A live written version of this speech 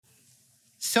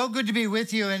So good to be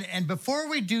with you. And before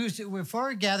we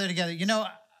gather together,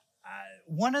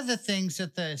 one of the things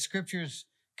that the scriptures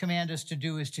command us to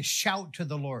do is to shout to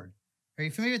the Lord. Are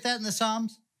you familiar with that in the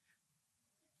Psalms?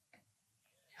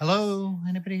 Hello,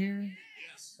 anybody here?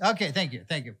 Yes. Okay, thank you.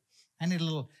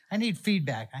 I need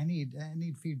feedback. I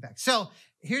need feedback. So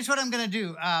here's what I'm going to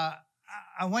do. I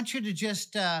want you to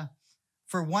just,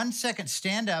 for 1 second,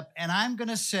 stand up, and I'm going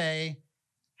to say,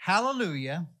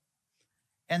 hallelujah.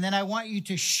 And then I want you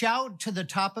to shout to the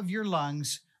top of your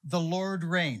lungs, the Lord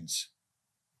reigns.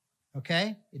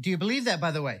 Okay? Do you believe that,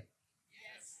 by the way?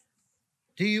 Yes.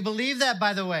 Do you believe that,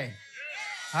 by the way?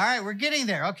 Yes. All right, we're getting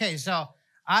there. Okay, so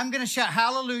I'm going to shout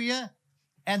hallelujah,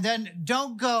 and then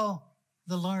don't go,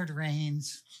 the Lord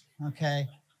reigns. Okay?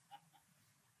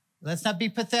 Let's not be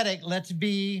pathetic. Let's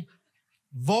be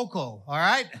vocal. All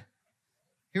right?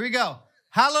 Here we go.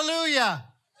 Hallelujah.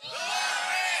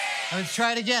 Glory. Let's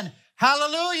try it again.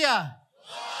 Hallelujah.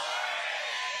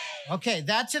 Glory. Okay,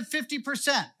 that's at 50%.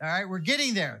 All right, we're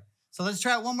getting there. So let's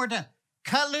try it one more time.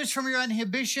 Cut loose from your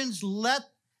inhibitions. Let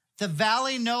the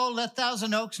valley know, let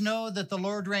Thousand Oaks know that the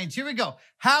Lord reigns. Here we go.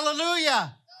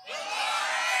 Hallelujah. Glory.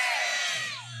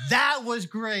 That was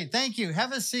great. Thank you.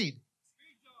 Have a seat.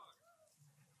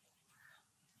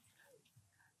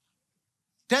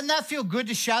 Doesn't that feel good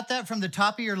to shout that from the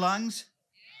top of your lungs?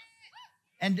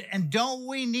 And don't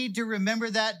we need to remember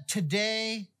that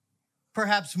today,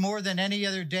 perhaps more than any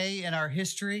other day in our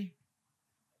history?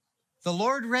 The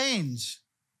Lord reigns.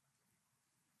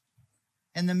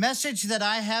 And the message that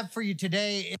I have for you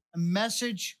today is a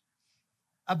message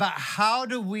about how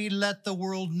do we let the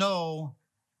world know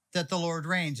that the Lord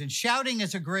reigns. And shouting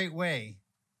is a great way.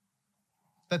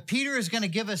 But Peter is going to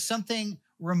give us something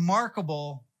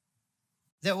remarkable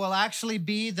that will actually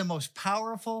be the most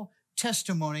powerful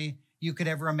testimony you could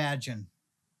ever imagine.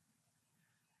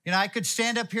 I could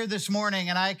stand up here this morning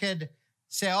and I could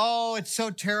say, oh, it's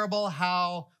so terrible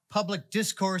how public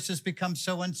discourse has become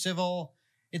so uncivil.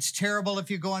 It's terrible if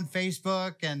you go on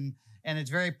Facebook and it's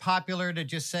very popular to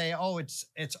just say, oh, it's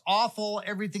awful,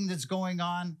 everything that's going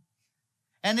on.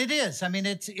 And it is. I mean,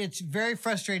 it's very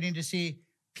frustrating to see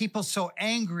people so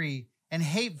angry and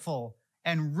hateful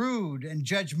and rude and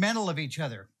judgmental of each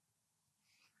other.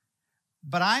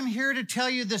 But I'm here to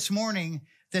tell you this morning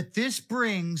that this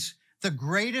brings the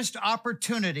greatest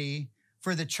opportunity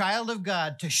for the child of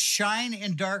God to shine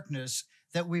in darkness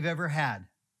that we've ever had.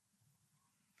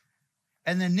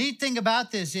 And the neat thing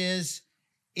about this is,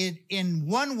 in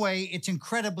one way, it's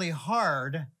incredibly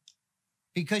hard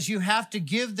because you have to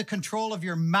give the control of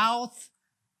your mouth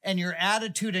and your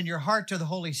attitude and your heart to the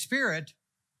Holy Spirit.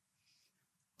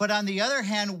 But on the other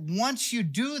hand, once you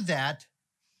do that,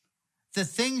 the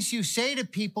things you say to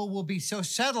people will be so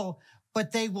subtle,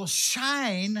 but they will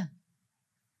shine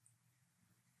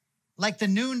like the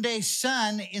noonday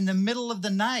sun in the middle of the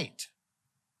night.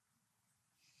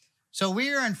 So we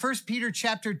are in 1 Peter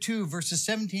chapter 2, verses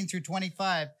 17 through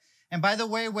 25. And by the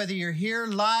way, whether you're here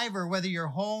live or whether you're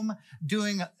home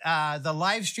doing the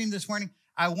live stream this morning,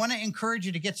 I want to encourage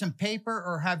you to get some paper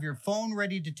or have your phone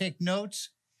ready to take notes,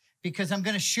 because I'm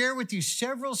going to share with you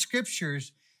several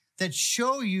scriptures that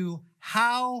show you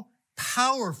how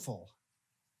powerful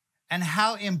and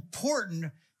how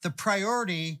important the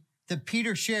priority that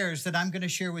Peter shares that I'm going to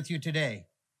share with you today.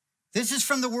 This is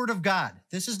from the Word of God.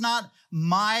 This is not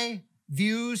my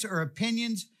views or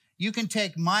opinions. You can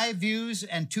take my views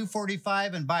and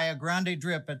 $2.45 and buy a grande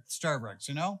drip at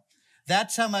Starbucks,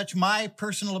 That's how much my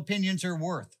personal opinions are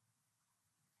worth.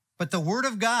 But the Word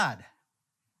of God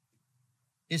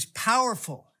is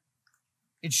powerful.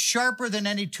 It's sharper than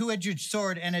any two-edged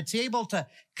sword, and it's able to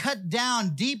cut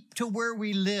down deep to where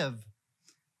we live.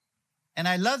 And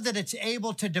I love that it's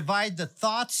able to divide the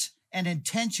thoughts and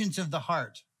intentions of the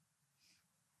heart.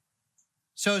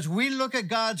 So as we look at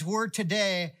God's word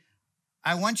today,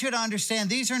 I want you to understand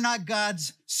these are not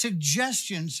God's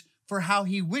suggestions for how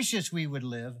he wishes we would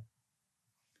live.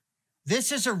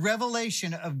 This is a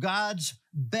revelation of God's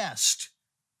best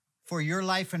for your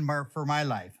life and for my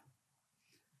life.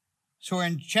 So we're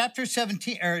in chapter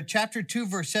 2,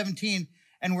 verse 17,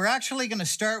 and we're actually going to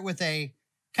start with a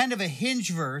kind of a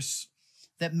hinge verse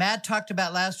that Matt talked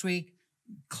about last week,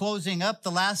 closing up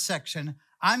the last section.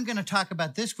 I'm going to talk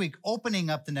about this week, opening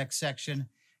up the next section,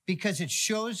 because it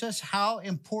shows us how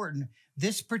important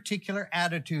this particular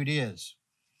attitude is.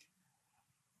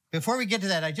 Before we get to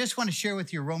that, I just want to share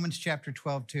with you Romans chapter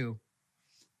 12, too.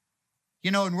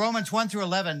 In Romans 1 through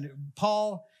 11,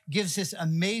 Paul gives this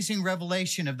amazing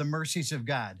revelation of the mercies of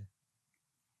God.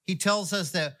 He tells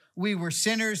us that we were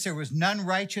sinners, there was none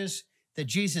righteous, that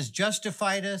Jesus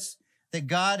justified us, that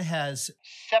God has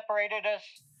separated us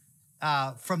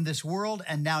from this world,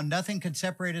 and now nothing can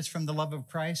separate us from the love of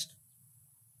Christ.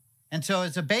 And so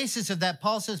as a basis of that,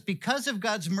 Paul says, because of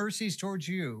God's mercies towards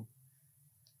you,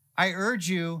 I urge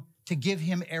you to give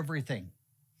him everything.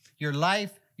 Your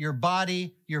life, your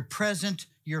body, your present,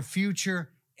 your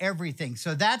future, everything.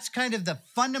 So that's kind of the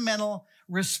fundamental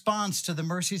response to the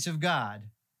mercies of God,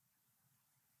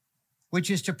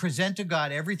 which is to present to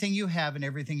God everything you have and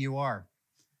everything you are.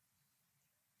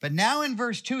 But now in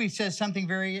verse 2, he says something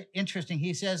very interesting.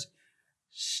 He says,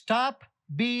 stop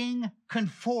being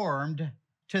conformed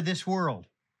to this world.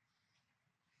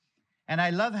 And I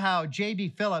love how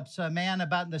J.B. Phillips, a man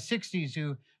about in the 60s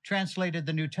who translated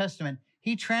the New Testament,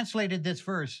 he translated this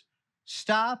verse,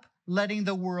 stop letting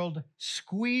the world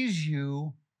squeeze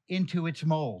you into its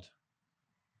mold.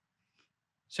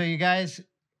 So you guys,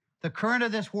 the current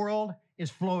of this world is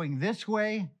flowing this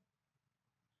way.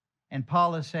 And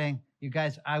Paul is saying, you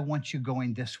guys, I want you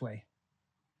going this way.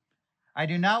 I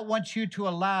do not want you to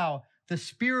allow the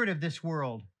spirit of this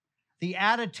world, the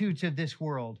attitudes of this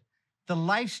world, the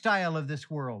lifestyle of this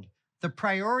world, the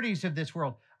priorities of this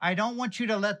world. I don't want you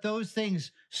to let those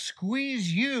things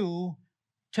squeeze you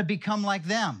to become like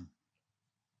them.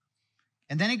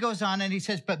 And then he goes on and he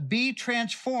says, but be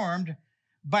transformed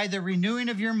by the renewing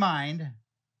of your mind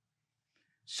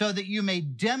so that you may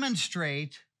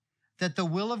demonstrate that the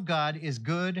will of God is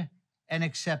good and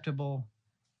acceptable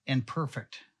and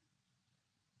perfect.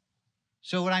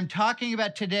 So what I'm talking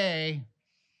about today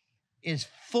is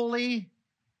fully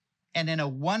and in a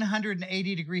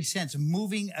 180-degree sense,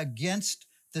 moving against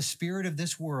the spirit of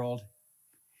this world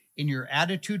in your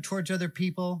attitude towards other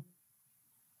people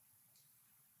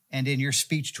and in your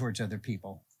speech towards other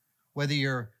people. Whether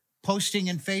you're posting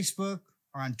in Facebook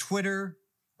or on Twitter,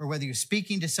 or whether you're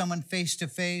speaking to someone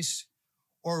face-to-face,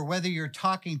 or whether you're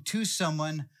talking to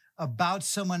someone about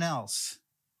someone else.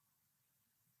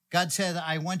 God said,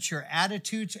 I want your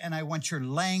attitudes and I want your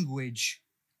language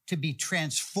to be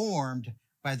transformed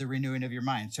by the renewing of your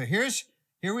mind. So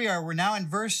here we are. We're now in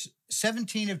verse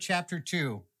 17 of chapter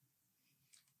 2.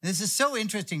 This is so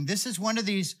interesting. This is one of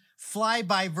these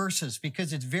fly-by verses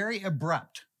because it's very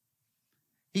abrupt.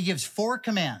 He gives 4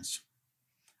 commands.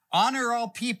 Honor all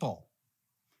people.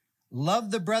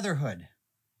 Love the brotherhood.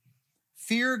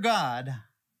 Fear God.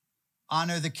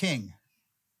 Honor the king.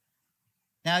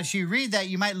 Now, as you read that,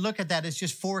 you might look at that as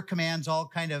just 4 commands all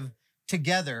kind of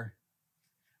together.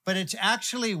 But it's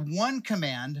actually one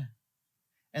command,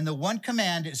 and the one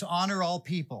command is honor all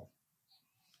people.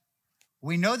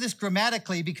 We know this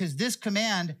grammatically because this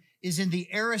command is in the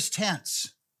aorist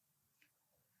tense.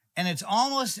 And it's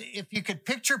almost, if you could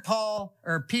picture Paul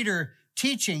or Peter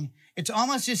teaching, it's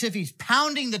almost as if he's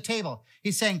pounding the table.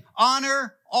 He's saying,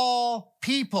 honor all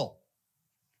people.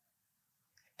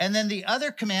 And then the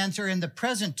other commands are in the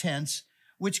present tense,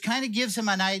 which kind of gives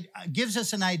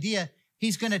us an idea.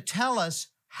 He's going to tell us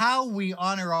how we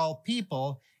honor all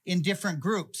people in different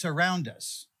groups around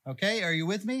us. Okay, are you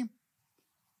with me?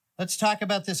 Let's talk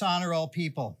about this honor all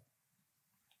people.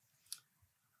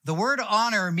 The word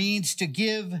honor means to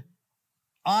give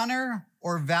honor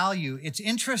or value. It's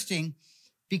interesting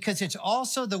because it's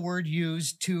also the word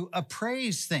used to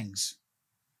appraise things.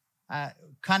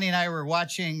 Connie and I were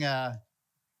watching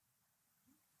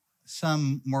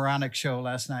some moronic show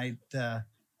last night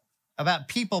about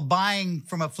people buying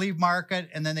from a flea market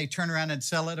and then they turn around and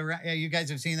sell it around. Yeah, you guys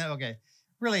have seen that? Okay.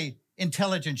 Really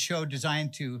intelligent show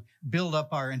designed to build up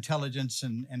our intelligence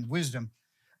and wisdom.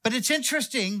 But it's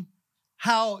interesting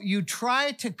how you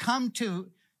try to come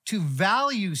to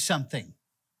value something.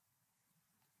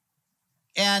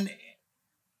 And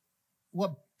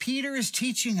what Peter is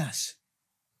teaching us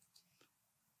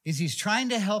is he's trying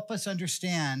to help us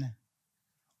understand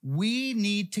we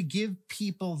need to give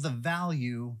people the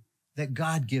value that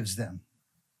God gives them.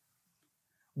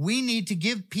 We need to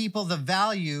give people the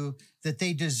value that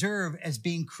they deserve as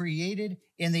being created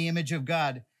in the image of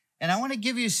God. And I want to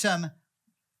give you some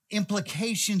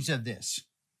implications of this.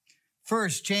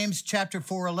 First, James chapter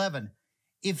 4:11.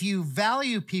 If you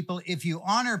value people, if you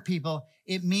honor people,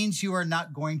 it means you are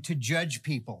not going to judge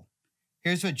people.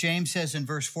 Here's what James says in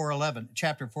verse 4:11,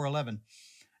 chapter 4:11.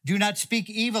 Do not speak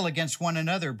evil against one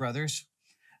another, brothers.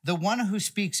 The one who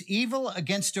speaks evil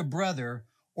against a brother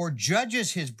or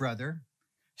judges his brother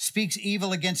speaks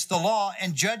evil against the law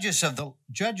and judges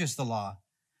the law.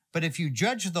 But if you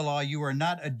judge the law, you are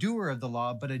not a doer of the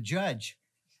law, but a judge.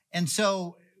 And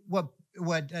so what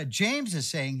James is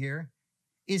saying here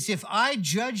is if I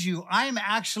judge you, I'm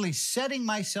actually setting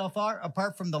myself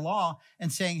apart from the law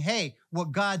and saying, hey,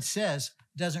 what God says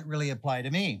doesn't really apply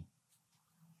to me.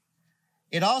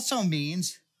 It also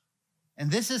means, And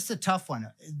this is the tough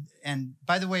one. And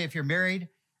by the way, if you're married,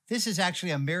 this is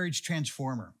actually a marriage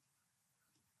transformer.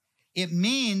 It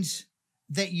means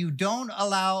that you don't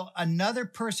allow another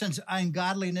person's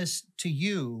ungodliness to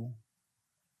you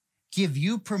give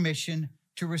you permission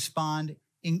to respond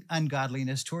in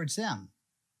ungodliness towards them.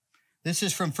 This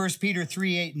is from 1 Peter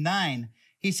 3:8-9.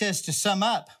 He says, to sum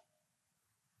up,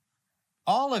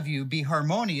 all of you be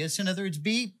harmonious. In other words,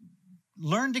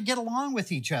 learn to get along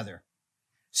with each other.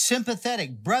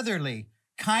 Sympathetic, brotherly,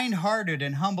 kind-hearted,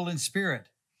 and humble in spirit.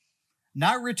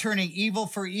 Not returning evil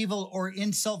for evil or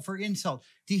insult for insult.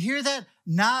 Do you hear that?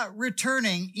 Not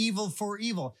returning evil for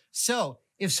evil. So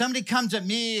if somebody comes at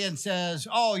me and says,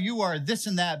 oh, you are this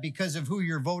and that because of who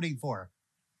you're voting for,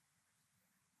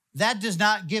 that does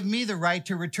not give me the right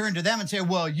to return to them and say,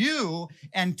 well, you,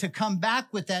 and to come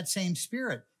back with that same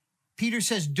spirit. Peter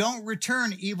says, don't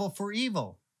return evil for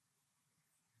evil.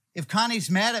 If Connie's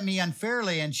mad at me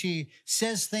unfairly and she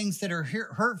says things that are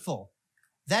hurtful,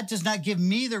 that does not give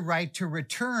me the right to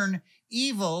return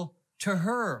evil to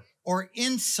her or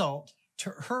insult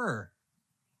to her.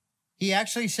 He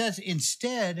actually says,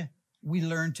 instead, we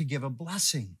learn to give a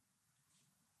blessing.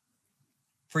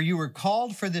 For you were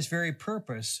called for this very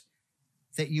purpose,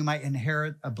 that you might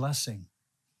inherit a blessing.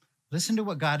 Listen to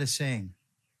what God is saying.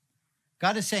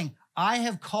 God is saying, I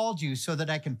have called you so that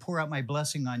I can pour out my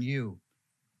blessing on you.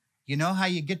 You know how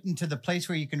you get into the place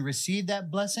where you can receive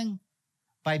that blessing?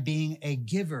 By being a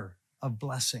giver of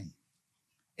blessing,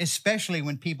 especially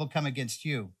when people come against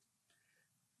you.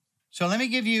 So let me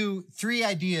give you 3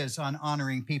 ideas on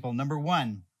honoring people. Number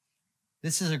 1,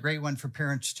 this is a great one for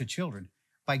parents to children,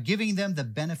 by giving them the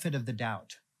benefit of the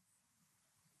doubt.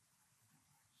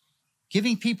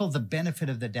 Giving people the benefit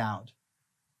of the doubt.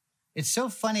 It's so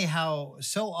funny how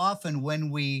so often when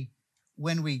we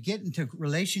get into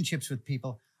relationships with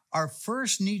people, our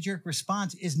first knee-jerk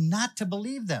response is not to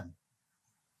believe them.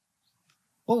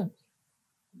 Well,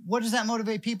 what does that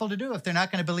motivate people to do? If they're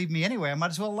not going to believe me anyway, I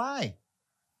might as well lie.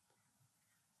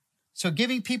 So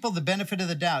giving people the benefit of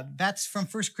the doubt, that's from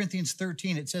 1 Corinthians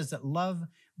 13. It says that love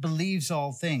believes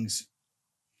all things.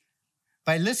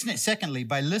 Secondly,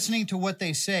 by listening to what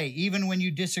they say, even when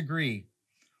you disagree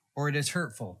or it is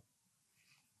hurtful.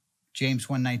 James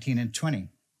 1:19-20.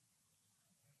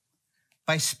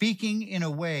 By speaking in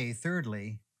a way,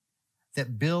 thirdly,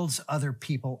 that builds other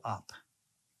people up.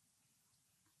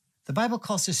 The Bible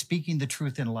calls this speaking the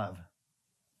truth in love.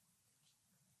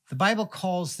 The Bible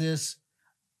calls this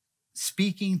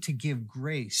speaking to give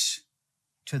grace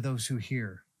to those who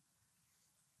hear.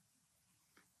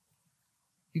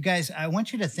 You guys, I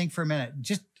want you to think for a minute.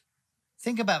 Just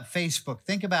think about Facebook.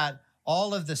 Think about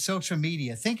all of the social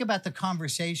media. Think about the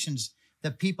conversations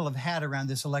that people have had around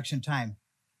this election time.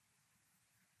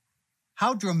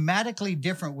 How dramatically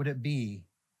different would it be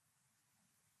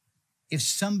if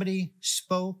somebody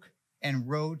spoke and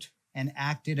wrote and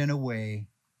acted in a way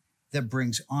that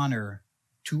brings honor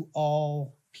to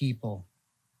all people,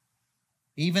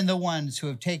 even the ones who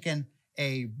have taken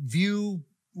a view,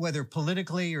 whether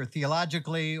politically or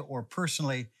theologically or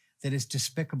personally, that is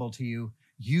despicable to you,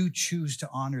 you choose to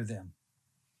honor them.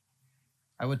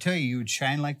 I will tell you, you would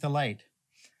shine like the light.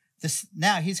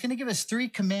 Now, he's going to give us 3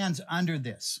 commands under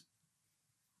this.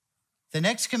 The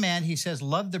next command, he says,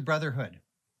 love the brotherhood.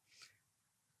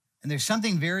 And there's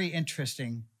something very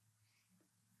interesting.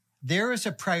 There is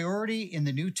a priority in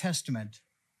the New Testament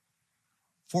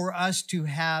for us to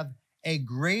have a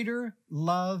greater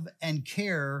love and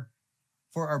care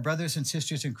for our brothers and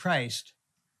sisters in Christ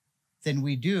than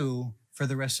we do for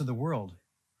the rest of the world.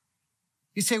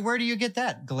 You say, where do you get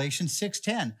that? Galatians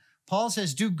 6:10. Paul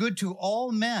says, do good to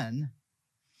all men,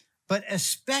 but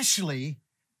especially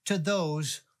to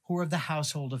those who are of the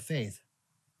household of faith.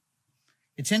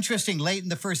 It's interesting, late in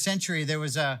the first century, there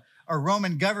was a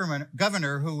Roman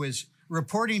governor who was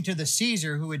reporting to the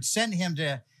Caesar who had sent him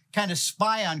to kind of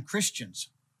spy on Christians.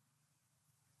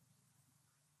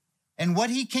 And what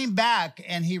he came back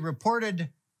and he reported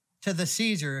to the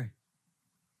Caesar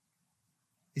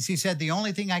is he said, the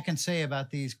only thing I can say about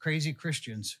these crazy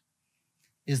Christians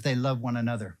is they love one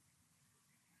another.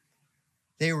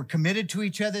 They were committed to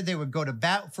each other. They would go to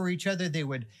bat for each other. They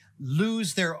would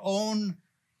lose their own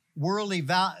worldly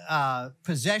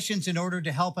possessions in order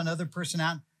to help another person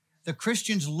out. The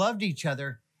Christians loved each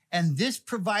other, and this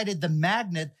provided the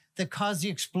magnet that caused the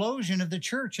explosion of the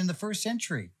church in the first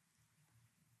century.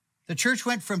 The church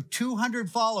went from 200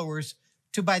 followers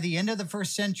to, by the end of the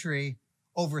first century,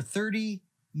 over 30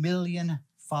 million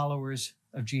followers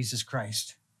of Jesus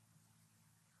Christ.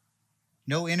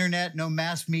 No internet, no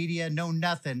mass media, no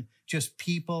nothing, just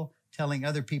people telling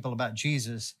other people about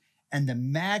Jesus. And the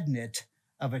magnet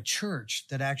of a church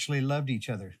that actually loved each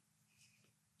other.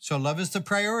 So love is the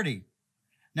priority.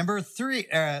 Number three,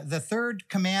 the third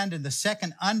command and the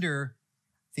second under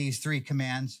these three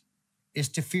commands is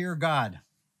to fear God.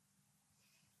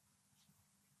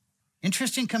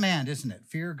 Interesting command, isn't it?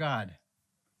 Fear God.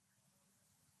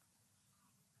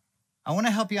 I want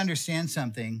to help you understand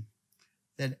something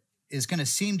that is going to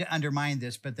seem to undermine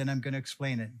this, but then I'm going to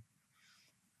explain it.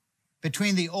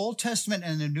 Between the Old Testament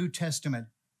and the New Testament,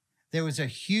 there was a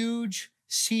huge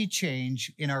sea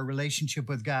change in our relationship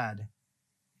with God.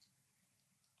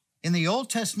 In the Old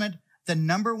Testament, the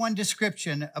number one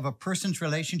description of a person's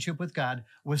relationship with God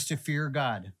was to fear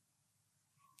God.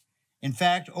 In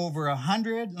fact, over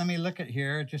 100, let me look at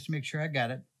here just to make sure I got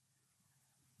it.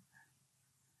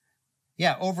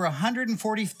 Yeah, over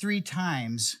 143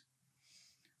 times,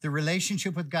 the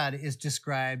relationship with God is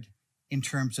described in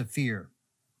terms of fear.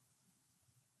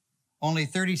 Only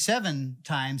 37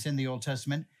 times in the Old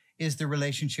Testament is the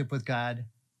relationship with God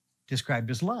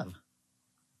described as love.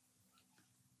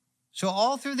 So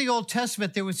all through the Old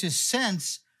Testament, there was this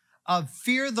sense of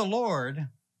fear the Lord,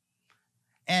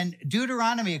 and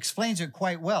Deuteronomy explains it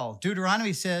quite well.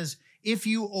 Deuteronomy says, if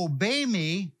you obey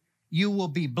me, you will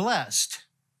be blessed.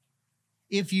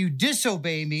 If you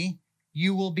disobey me,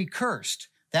 you will be cursed.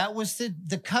 That was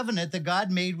the covenant that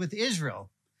God made with Israel.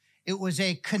 It was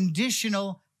a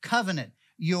conditional covenant.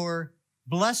 Your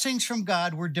blessings from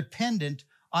God were dependent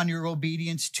on your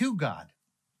obedience to God.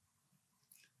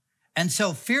 And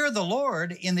so fear the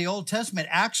Lord in the Old Testament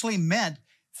actually meant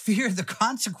fear the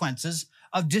consequences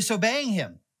of disobeying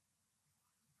him.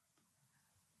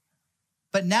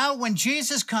 But now when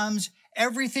Jesus comes,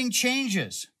 everything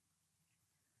changes.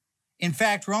 In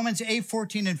fact, Romans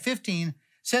 8:14 and 15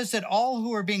 says that all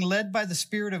who are being led by the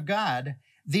Spirit of God,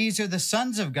 these are the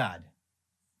sons of God.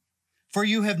 For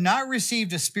you have not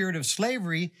received a spirit of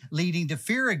slavery leading to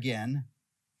fear again,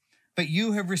 but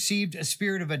you have received a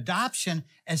spirit of adoption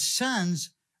as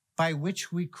sons by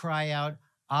which we cry out,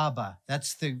 Abba.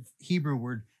 That's the Hebrew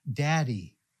word,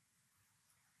 daddy,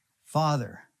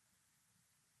 father.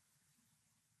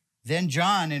 Then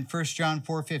John in 1 John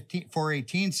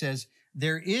 4:18 says,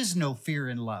 there is no fear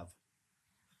in love,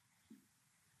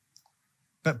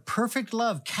 but perfect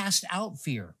love casts out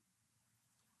fear,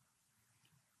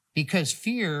 because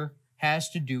fear has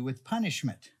to do with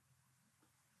punishment.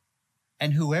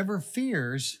 And whoever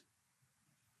fears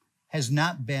has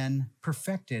not been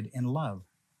perfected in love.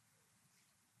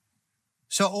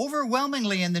 So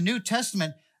overwhelmingly in the New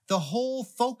Testament, the whole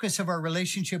focus of our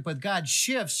relationship with God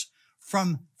shifts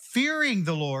from fearing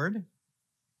the Lord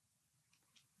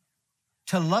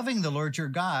to loving the Lord your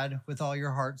God with all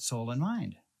your heart, soul, and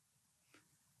mind.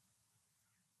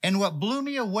 And what blew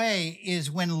me away is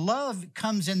when love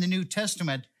comes in the New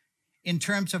Testament in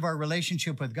terms of our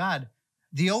relationship with God,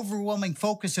 the overwhelming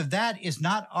focus of that is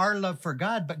not our love for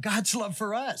God, but God's love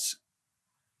for us.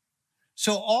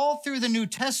 So all through the New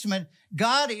Testament,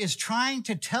 God is trying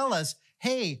to tell us,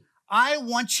 hey, I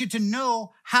want you to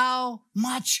know how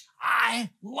much I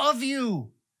love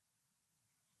you.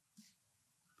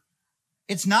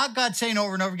 It's not God saying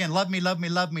over and over again, love me, love me,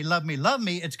 love me, love me, love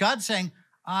me. It's God saying,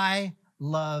 I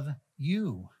love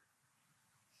you.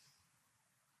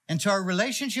 And so our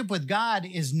relationship with God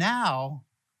is now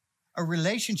a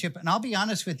relationship, and I'll be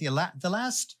honest with you, the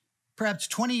last perhaps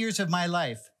 20 years of my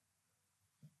life,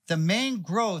 the main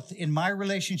growth in my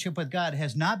relationship with God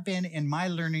has not been in my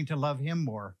learning to love him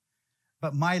more,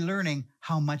 but my learning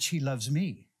how much he loves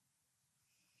me.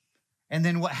 And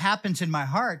then what happens in my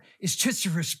heart is just a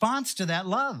response to that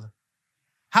love.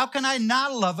 How can I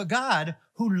not love a God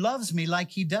who loves me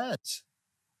like he does?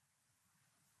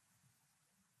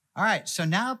 All right, so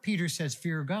now Peter says,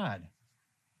 fear God.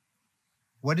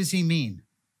 What does he mean?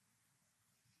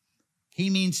 He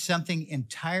means something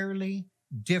entirely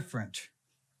different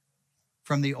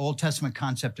from the Old Testament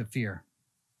concept of fear.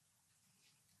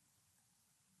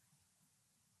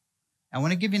 I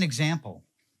want to give you an example.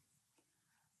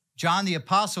 John the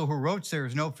Apostle, who wrote there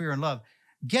is no fear in love,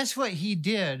 guess what he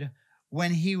did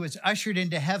when he was ushered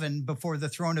into heaven before the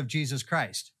throne of Jesus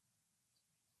Christ?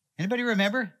 Anybody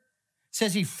remember? It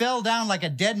says he fell down like a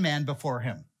dead man before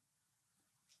him.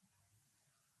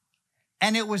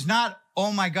 And it was not,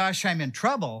 oh my gosh, I'm in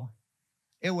trouble.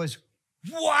 It was,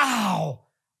 wow,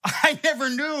 I never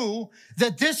knew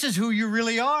that this is who you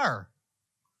really are.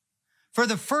 For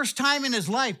the first time in his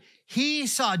life, he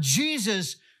saw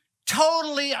Jesus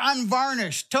totally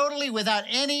unvarnished, totally without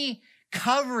any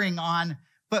covering on,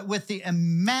 but with the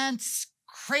immense,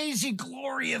 crazy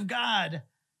glory of God.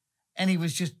 And he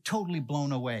was just totally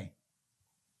blown away.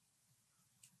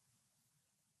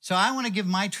 So I want to give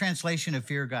my translation of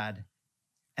fear God.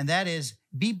 and that is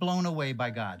be blown away by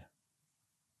God.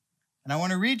 And I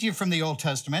want to read to you from the Old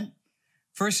Testament.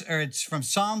 It's from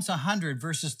Psalms 100,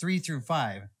 verses 3 through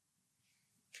 5.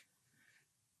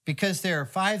 Because there are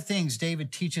 5 things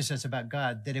David teaches us about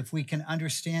God that if we can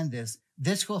understand this,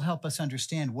 this will help us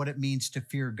understand what it means to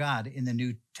fear God in the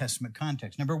New Testament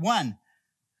context. Number 1,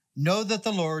 know that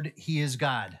the Lord, he is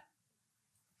God.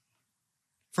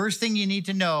 First thing you need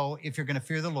to know if you're going to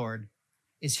fear the Lord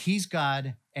is he's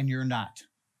God and you're not.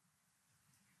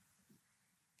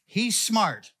 He's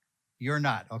smart. You're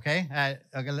not, okay?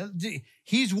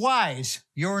 He's wise.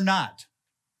 You're not.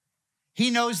 He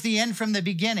knows the end from the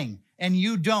beginning, and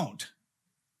you don't.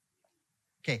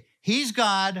 Okay, he's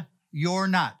God. You're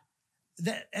not.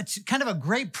 That's kind of a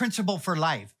great principle for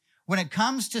life. When it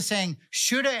comes to saying,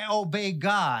 should I obey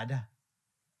God?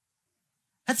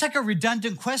 That's like a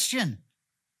redundant question.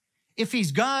 If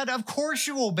he's God, of course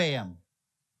you obey him.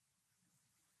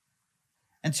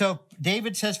 And so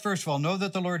David says, first of all, know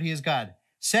that the Lord, he is God.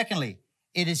 Secondly,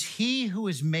 it is he who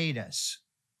has made us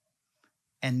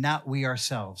and not we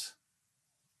ourselves.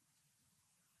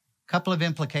 A couple of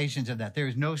implications of that. There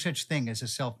is no such thing as a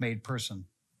self-made person.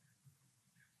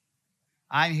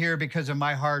 I'm here because of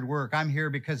my hard work. I'm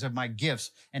here because of my gifts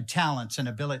and talents and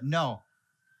ability. No,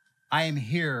 I am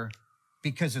here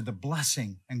because of the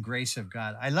blessing and grace of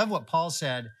God. I love what Paul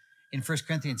said in 1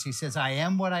 Corinthians. He says, I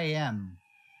am what I am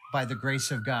by the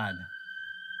grace of God.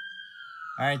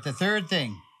 All right, the third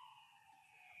thing,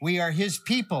 we are his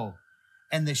people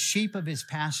and the sheep of his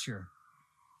pasture.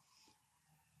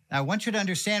 Now, I want you to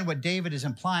understand what David is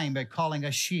implying by calling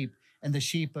us sheep and the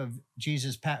sheep of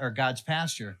Jesus or God's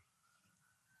pasture.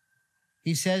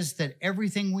 He says that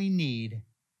everything we need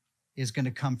is going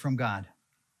to come from God.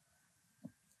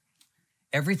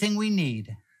 Everything we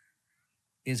need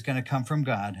is going to come from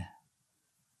God.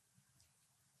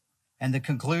 And the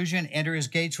conclusion, enter his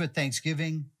gates with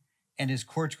thanksgiving and his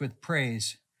courts with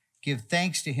praise. Give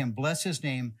thanks to him, bless his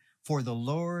name, for the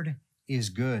Lord is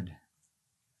good.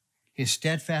 His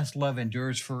steadfast love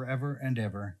endures forever and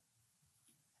ever,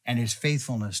 and his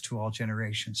faithfulness to all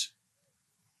generations.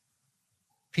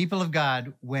 People of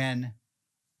God, when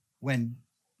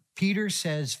Peter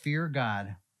says, fear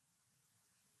God,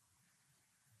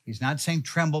 he's not saying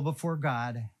tremble before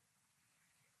God.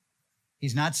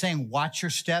 He's not saying watch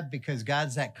your step because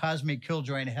God's that cosmic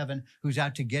killjoy in heaven who's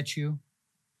out to get you.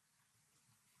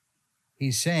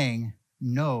 He's saying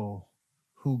know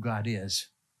who God is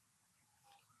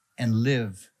and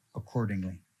live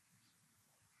accordingly.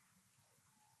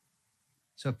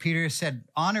 So Peter said,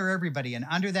 honor everybody. And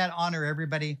under that honor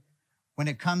everybody, when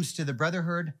it comes to the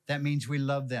brotherhood, that means we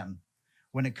love them.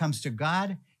 When it comes to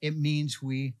God, it means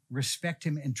we respect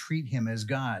him and treat him as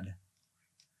God.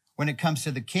 When it comes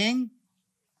to the king,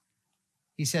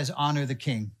 he says, honor the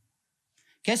king.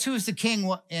 Guess who was the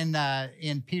king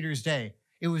in Peter's day?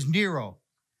 It was Nero,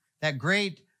 that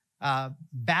great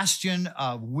bastion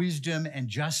of wisdom and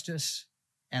justice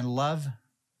and love.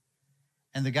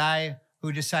 And the guy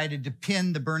who decided to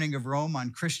pin the burning of Rome on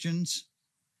Christians.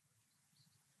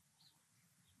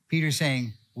 Peter's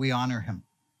saying, we honor him.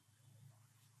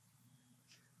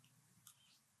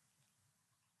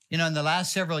 You know, in the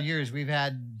last several years, we've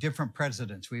had different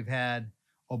presidents. We've had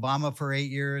Obama for 8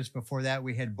 years. Before that,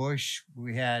 we had Bush.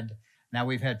 Now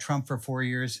we've had Trump for 4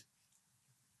 years.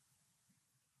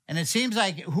 And it seems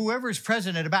like whoever's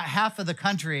president, about half of the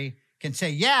country can say,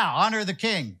 yeah, honor the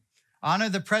king, honor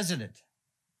the president.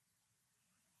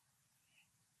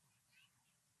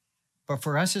 But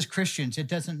for us as Christians, it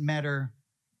doesn't matter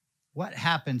what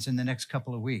happens in the next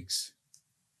couple of weeks.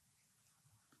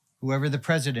 Whoever the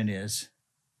president is,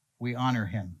 we honor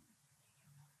him.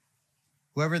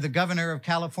 Whoever the governor of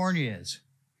California is,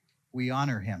 we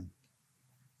honor him.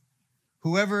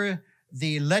 Whoever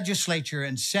the legislature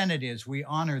and Senate is, we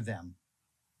honor them.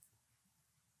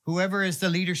 Whoever is the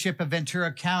leadership of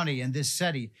Ventura County in this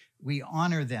city, we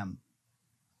honor them.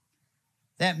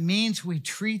 That means we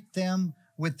treat them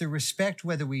with the respect,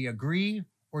 whether we agree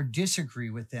or disagree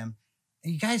with them.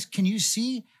 And you guys, can you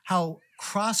see how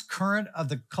cross-current of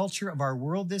the culture of our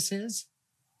world this is?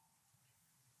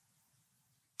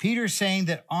 Peter's saying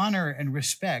that honor and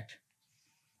respect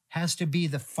has to be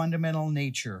the fundamental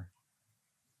nature,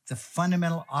 the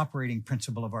fundamental operating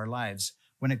principle of our lives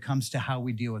when it comes to how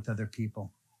we deal with other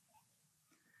people.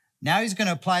 Now he's going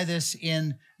to apply this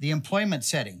in the employment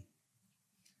setting.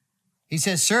 He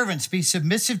says, servants, be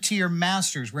submissive to your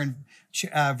masters. We're in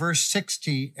verse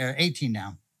 18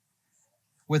 now.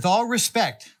 With all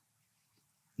respect,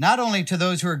 not only to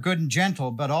those who are good and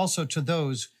gentle, but also to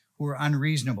those who are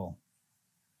unreasonable.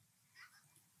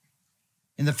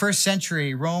 In the first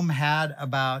century, Rome had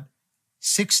about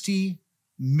 60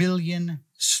 million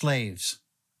slaves.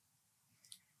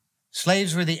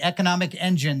 Slaves were the economic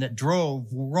engine that drove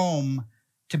Rome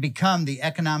to become the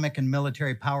economic and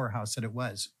military powerhouse that it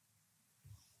was.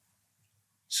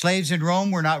 Slaves in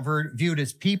Rome were not viewed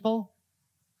as people.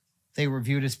 They were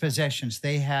viewed as possessions.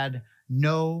 They had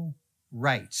no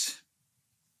rights.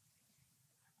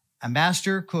 A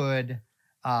master could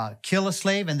kill a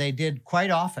slave, and they did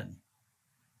quite often,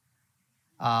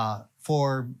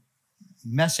 for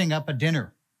messing up a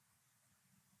dinner.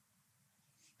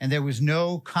 And there was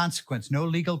no consequence, no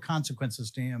legal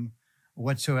consequences to him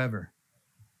whatsoever.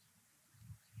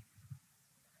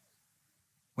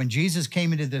 When Jesus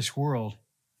came into this world,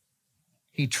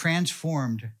 he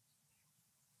transformed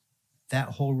that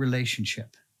whole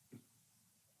relationship.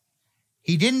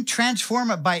 He didn't transform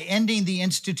it by ending the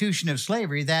institution of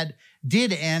slavery. That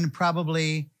did end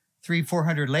probably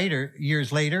 300-400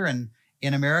 years later, and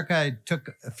in America, it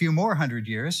took a few more 100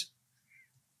 years.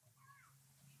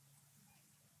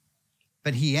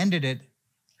 But he ended it,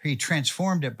 he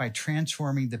transformed it by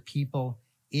transforming the people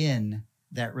in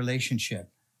that relationship.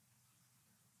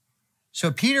 So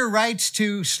Peter writes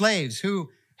to slaves who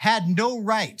had no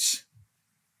rights.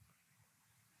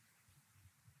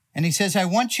 And he says, I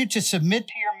want you to submit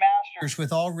to your masters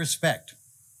with all respect.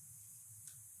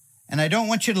 And I don't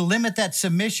want you to limit that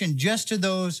submission just to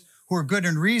those who are good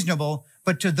and reasonable,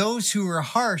 but to those who are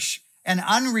harsh and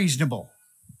unreasonable.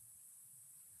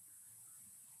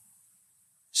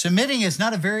 Submitting is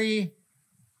not a very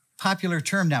popular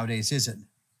term nowadays, is it?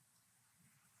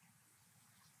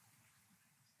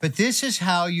 But this is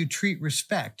how you treat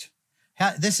respect.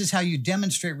 This is how you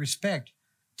demonstrate respect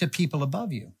to people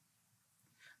above you.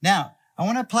 Now, I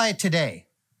want to apply it today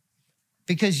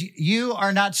because you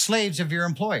are not slaves of your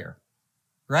employer,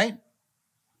 right?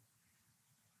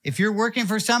 If you're working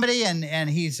for somebody and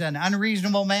he's an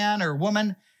unreasonable man or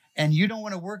woman and you don't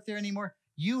want to work there anymore,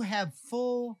 you have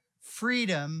full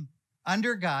freedom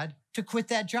under God to quit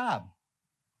that job.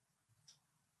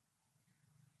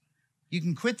 You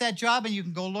can quit that job and you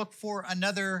can go look for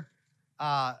another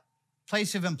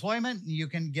place of employment. You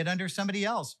can get under somebody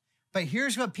else. But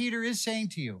here's what Peter is saying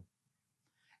to you.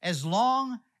 As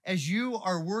long as you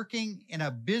are working in a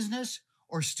business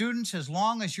or students, as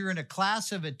long as you're in a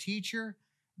class of a teacher,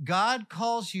 God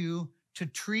calls you to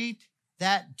treat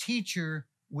that teacher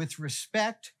with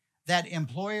respect, that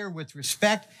employer with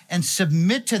respect, and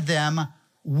submit to them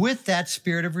with that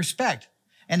spirit of respect.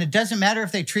 And it doesn't matter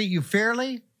if they treat you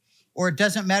fairly or it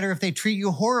doesn't matter if they treat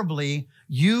you horribly,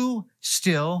 you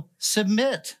still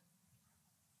submit.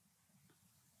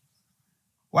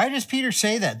 Why does Peter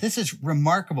say that? This is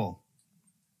remarkable.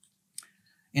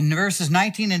 In verses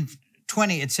 19 and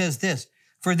 20, it says this,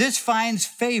 for this finds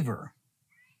favor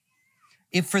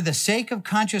if for the sake of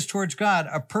conscience towards God,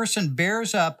 a person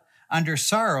bears up under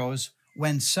sorrows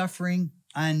when suffering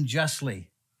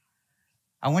unjustly.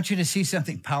 I want you to see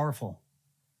something powerful.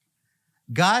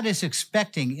 God is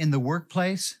expecting in the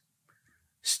workplace,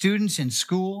 students in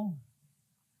school,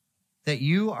 that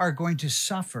you are going to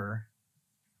suffer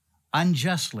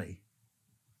unjustly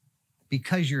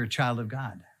because you're a child of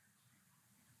God.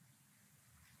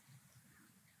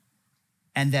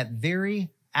 And that very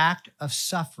act of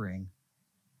suffering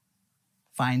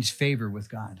finds favor with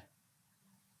God.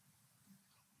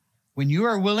 When you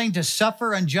are willing to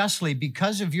suffer unjustly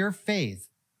because of your faith,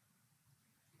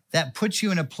 that puts you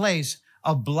in a place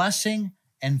of blessing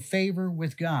and favor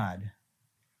with God,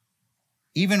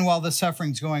 even while the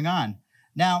suffering's going on.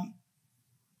 Now,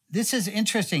 this is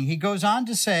interesting. He goes on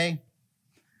to say,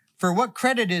 for what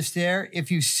credit is there if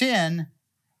you sin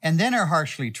and then are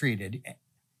harshly treated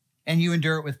and you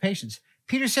endure it with patience?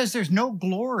 Peter says there's no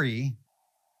glory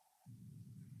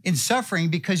in suffering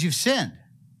because you've sinned.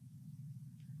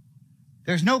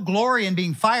 There's no glory in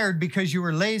being fired because you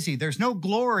were lazy. There's no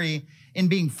glory in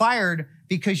being fired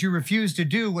because you refused to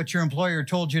do what your employer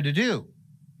told you to do.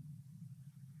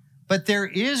 But there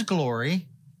is glory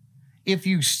if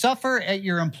you suffer at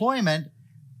your employment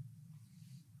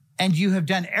and you have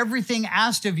done everything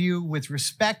asked of you with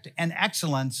respect and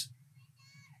excellence,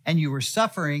 and you were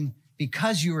suffering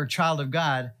because you were a child of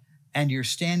God and you're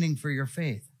standing for your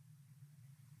faith.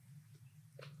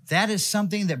 That is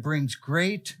something that brings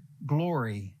great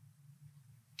glory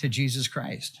to Jesus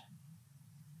Christ.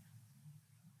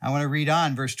 I want to read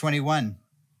on, verse 21.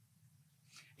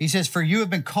 He says, for you have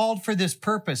been called for this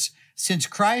purpose, since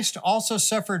Christ also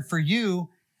suffered for you,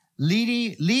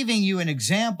 leaving you an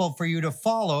example for you to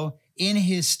follow in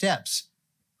his steps.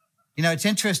 You know, it's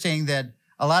interesting that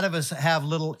a lot of us have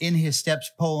little in his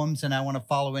steps poems, and I want to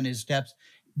follow in his steps.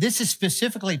 This is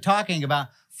specifically talking about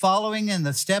following in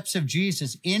the steps of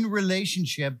Jesus in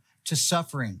relationship to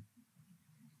suffering.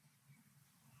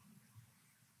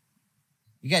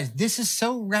 You guys, this is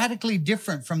so radically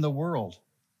different from the world.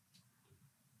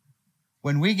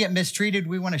 When we get mistreated,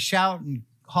 we want to shout and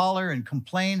holler and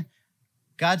complain.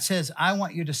 God says, I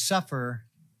want you to suffer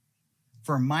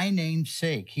for my name's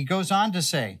sake. He goes on to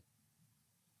say,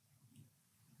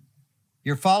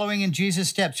 you're following in Jesus'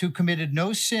 steps, who committed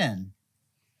no sin,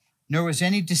 nor was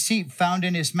any deceit found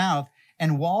in his mouth.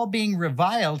 And while being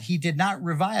reviled, he did not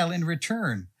revile in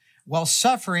return. While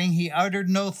suffering, he uttered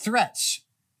no threats,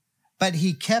 but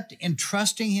he kept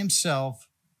entrusting himself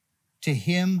to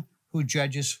him who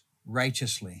judges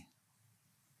righteously.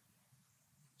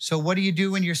 So what do you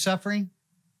do when you're suffering?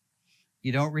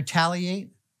 You don't retaliate.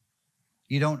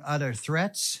 You don't utter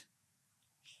threats.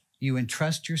 You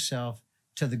entrust yourself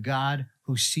to the God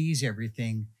who sees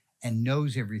everything and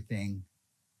knows everything.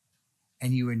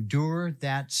 And you endure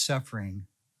that suffering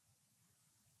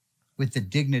with the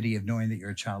dignity of knowing that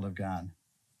you're a child of God.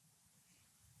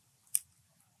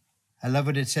 I love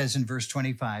what it says in verse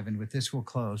 25, and with this we'll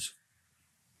close.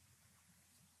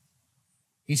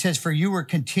 He says, for you were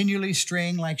continually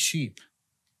straying like sheep.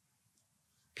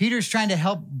 Peter's trying to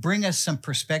help bring us some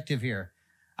perspective here.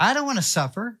 I don't want to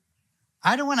suffer.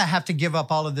 I don't want to have to give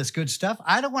up all of this good stuff.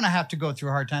 I don't want to have to go through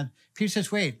hard times. Peter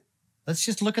says, wait, let's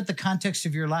just look at the context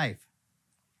of your life.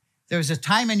 There was a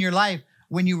time in your life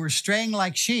when you were straying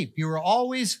like sheep. You were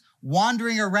always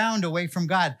wandering around away from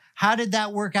God. How did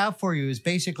that work out for you is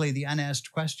basically the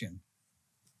unasked question.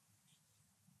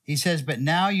 He says, but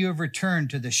now you have returned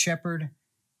to the shepherd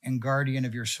and guardian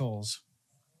of your souls.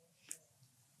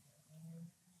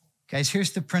 Guys,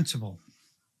 here's the principle.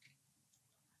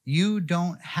 You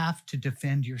don't have to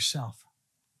defend yourself.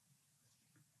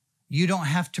 You don't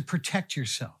have to protect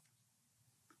yourself.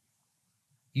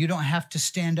 You don't have to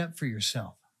stand up for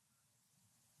yourself.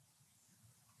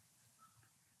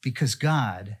 Because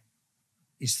God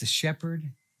is the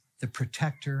shepherd, the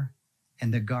protector,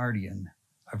 and the guardian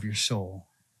of your soul.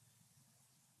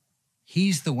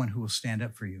 He's the one who will stand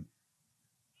up for you.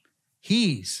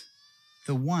 He's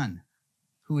the one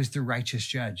who is the righteous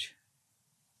judge.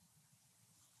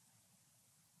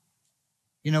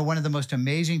 You know, one of the most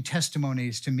amazing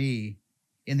testimonies to me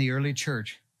in the early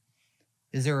church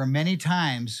is there were many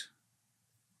times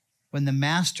when the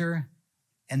master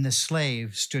and the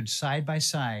slave stood side by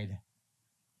side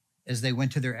as they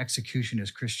went to their execution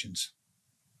as Christians.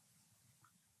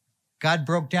 God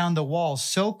broke down the wall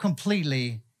so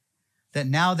completely that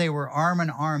now they were arm in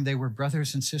arm. They were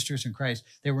brothers and sisters in Christ.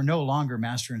 They were no longer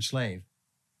master and slave.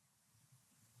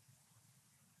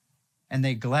 And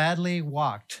they gladly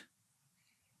walked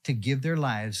to give their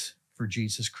lives for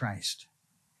Jesus Christ.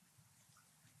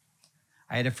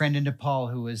 I had a friend in Nepal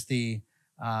who was the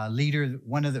leader,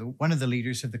 one of the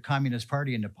leaders of the Communist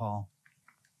Party in Nepal.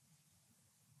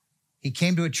 He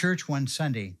came to a church one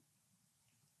Sunday,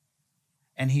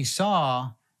 and he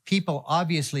saw people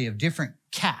obviously of different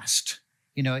caste.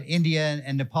 You know, India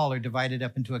and Nepal are divided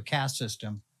up into a caste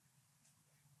system.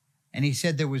 And he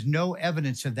said there was no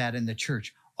evidence of that in the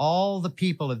church. All the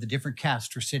people of the different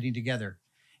castes were sitting together.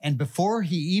 And before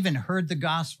he even heard the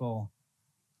gospel,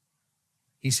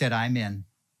 he said, I'm in.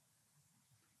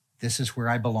 This is where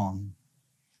I belong.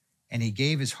 And he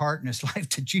gave his heart and his life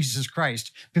to Jesus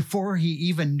Christ before he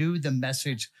even knew the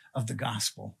message of the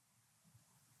gospel.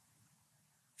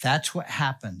 That's what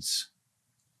happens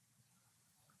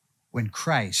when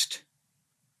Christ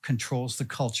controls the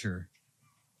culture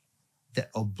that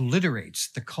obliterates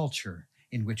the culture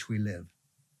in which we live.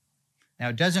 Now,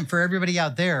 it doesn't for everybody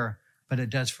out there, but it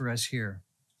does for us here.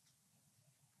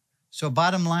 So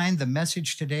bottom line, the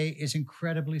message today is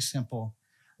incredibly simple.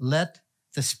 Let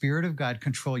the Spirit of God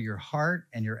control your heart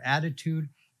and your attitude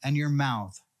and your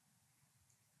mouth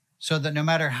so that no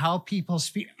matter how people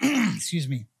speak, no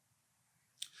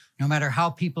matter how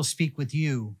people speak with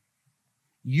you,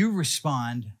 you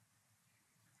respond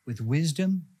with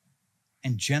wisdom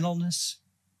and gentleness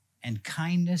and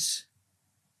kindness,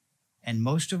 and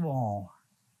most of all,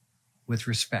 with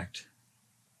respect.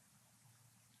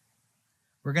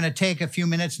 We're going to take a few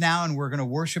minutes now and we're going to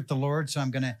worship the Lord. So I'm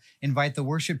going to invite the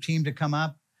worship team to come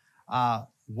up.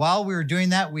 While we're doing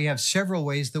that, we have several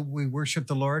ways that we worship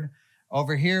the Lord.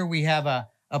 Over here, we have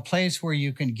a place where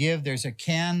you can give. There's a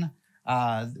can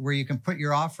where you can put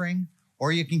your offering,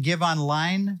 or you can give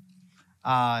online.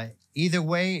 Either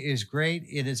way is great.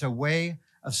 It is a way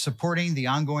of supporting the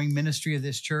ongoing ministry of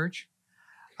this church.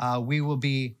 We will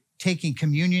be taking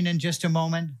communion in just a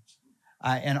moment.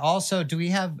 And also, do we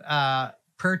have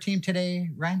prayer team today,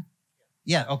 Ryan?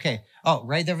 Yeah, okay. Oh,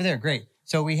 right over there. Great.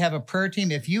 So we have a prayer team.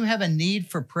 If you have a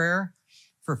need for prayer,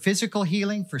 for physical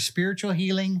healing, for spiritual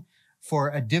healing, for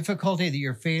a difficulty that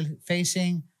you're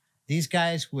facing, these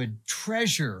guys would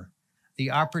treasure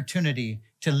the opportunity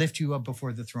to lift you up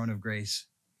before the throne of grace.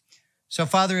 So,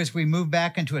 Father, as we move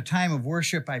back into a time of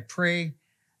worship, I pray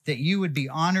that you would be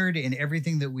honored in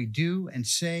everything that we do and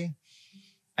say.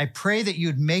 I pray that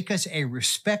you'd make us a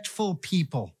respectful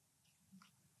people,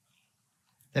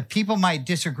 that people might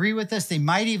disagree with us, they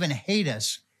might even hate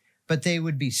us, but they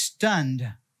would be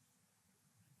stunned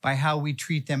by how we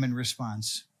treat them in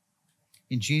response.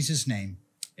 In Jesus' name,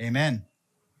 amen.